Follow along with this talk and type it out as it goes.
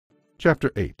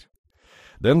Chapter 8.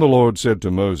 Then the Lord said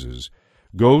to Moses,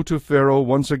 Go to Pharaoh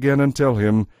once again and tell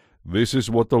him, This is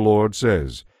what the Lord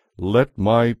says, Let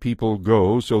my people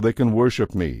go so they can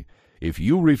worship me. If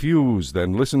you refuse,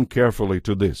 then listen carefully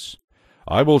to this.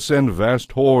 I will send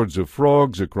vast hordes of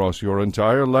frogs across your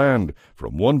entire land,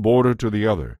 from one border to the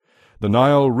other. The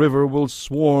Nile River will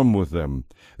swarm with them.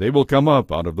 They will come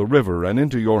up out of the river and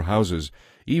into your houses,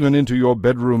 even into your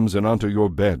bedrooms and onto your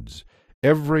beds.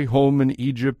 Every home in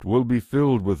Egypt will be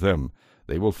filled with them.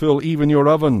 They will fill even your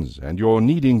ovens and your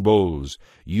kneading bowls.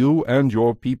 You and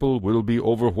your people will be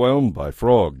overwhelmed by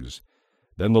frogs.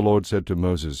 Then the Lord said to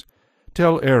Moses,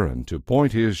 Tell Aaron to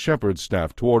point his shepherd's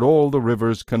staff toward all the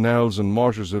rivers, canals, and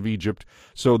marshes of Egypt,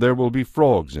 so there will be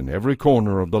frogs in every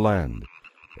corner of the land.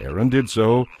 Aaron did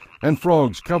so, and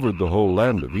frogs covered the whole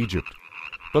land of Egypt.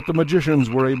 But the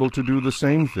magicians were able to do the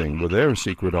same thing with their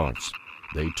secret arts.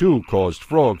 They too caused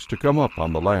frogs to come up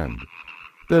on the land.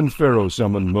 Then Pharaoh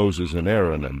summoned Moses and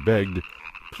Aaron and begged,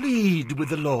 Plead with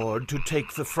the Lord to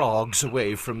take the frogs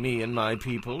away from me and my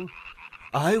people.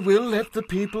 I will let the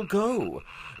people go,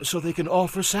 so they can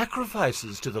offer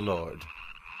sacrifices to the Lord.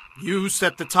 You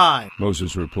set the time,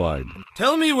 Moses replied.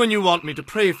 Tell me when you want me to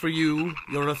pray for you,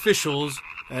 your officials,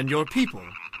 and your people.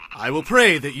 I will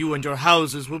pray that you and your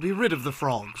houses will be rid of the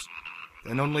frogs.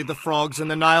 Then only the frogs in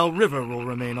the Nile River will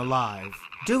remain alive.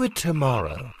 Do it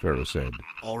tomorrow, Pharaoh said.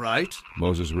 All right,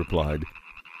 Moses replied.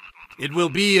 It will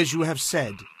be as you have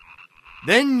said.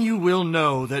 Then you will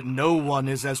know that no one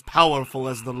is as powerful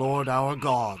as the Lord our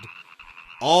God.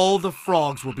 All the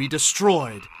frogs will be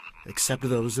destroyed, except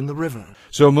those in the river.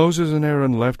 So Moses and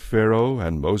Aaron left Pharaoh,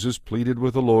 and Moses pleaded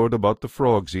with the Lord about the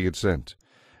frogs he had sent.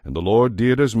 And the Lord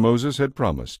did as Moses had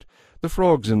promised. The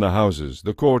frogs in the houses,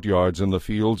 the courtyards, and the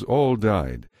fields all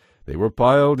died. They were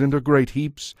piled into great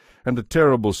heaps, and a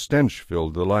terrible stench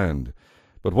filled the land.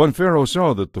 But when Pharaoh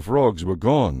saw that the frogs were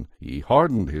gone, he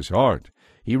hardened his heart.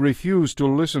 He refused to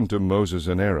listen to Moses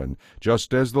and Aaron,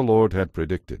 just as the Lord had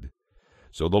predicted.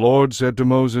 So the Lord said to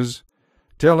Moses,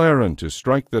 Tell Aaron to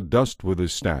strike the dust with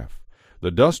his staff.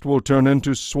 The dust will turn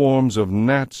into swarms of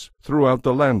gnats throughout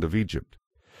the land of Egypt.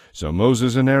 So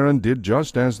Moses and Aaron did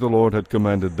just as the Lord had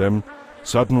commanded them.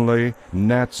 Suddenly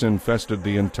gnats infested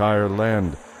the entire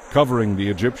land, covering the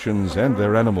Egyptians and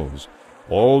their animals.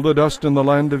 All the dust in the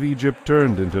land of Egypt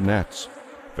turned into gnats.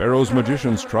 Pharaoh's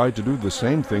magicians tried to do the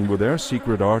same thing with their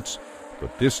secret arts,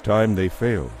 but this time they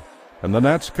failed, and the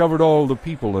gnats covered all the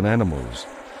people and animals.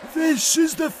 This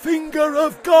is the finger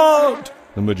of God,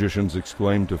 the magicians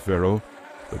exclaimed to Pharaoh.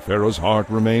 But Pharaoh's heart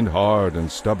remained hard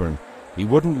and stubborn. He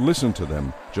wouldn't listen to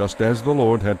them, just as the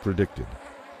Lord had predicted.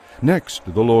 Next,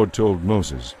 the Lord told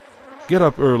Moses, Get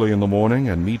up early in the morning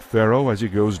and meet Pharaoh as he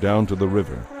goes down to the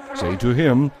river. Say to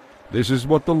him, This is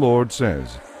what the Lord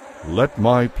says, Let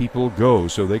my people go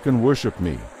so they can worship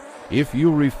me. If you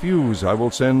refuse, I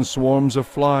will send swarms of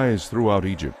flies throughout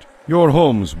Egypt. Your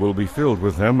homes will be filled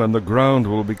with them, and the ground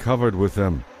will be covered with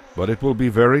them. But it will be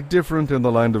very different in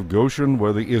the land of Goshen,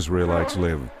 where the Israelites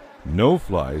live. No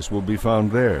flies will be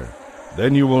found there.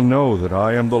 Then you will know that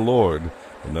I am the Lord,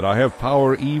 and that I have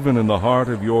power even in the heart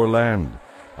of your land.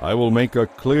 I will make a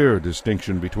clear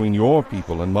distinction between your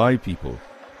people and my people.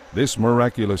 This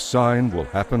miraculous sign will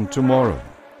happen tomorrow.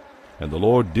 And the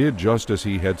Lord did just as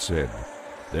he had said.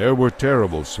 There were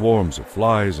terrible swarms of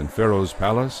flies in Pharaoh's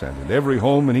palace and in every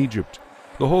home in Egypt.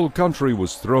 The whole country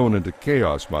was thrown into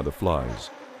chaos by the flies.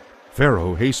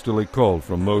 Pharaoh hastily called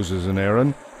from Moses and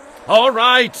Aaron. All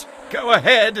right, go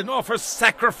ahead and offer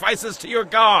sacrifices to your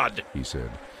God, he said.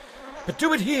 But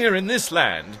do it here in this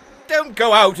land. Don't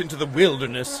go out into the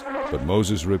wilderness. But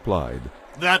Moses replied,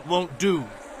 That won't do.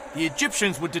 The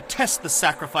Egyptians would detest the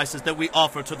sacrifices that we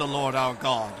offer to the Lord our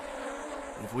God.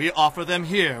 If we offer them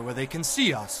here where they can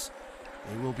see us,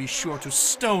 they will be sure to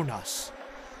stone us.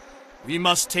 We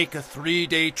must take a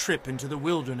 3-day trip into the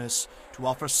wilderness to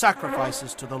offer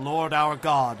sacrifices to the Lord our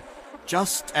God,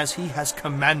 just as he has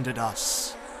commanded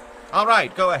us. All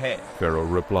right, go ahead, Pharaoh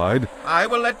replied. I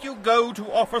will let you go to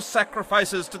offer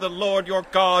sacrifices to the Lord your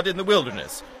God in the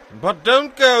wilderness, but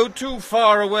don't go too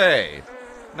far away.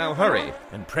 Now hurry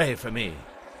and pray for me.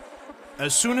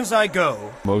 As soon as I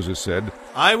go, Moses said,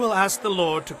 I will ask the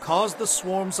Lord to cause the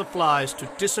swarms of flies to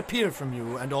disappear from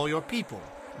you and all your people.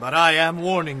 But I am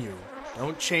warning you,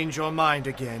 don't change your mind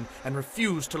again and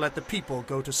refuse to let the people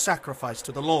go to sacrifice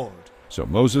to the Lord. So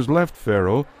Moses left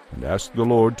Pharaoh and asked the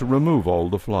Lord to remove all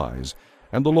the flies.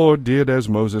 And the Lord did as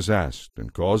Moses asked,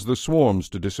 and caused the swarms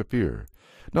to disappear.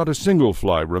 Not a single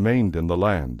fly remained in the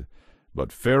land.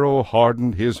 But Pharaoh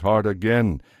hardened his heart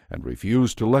again, and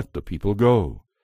refused to let the people go.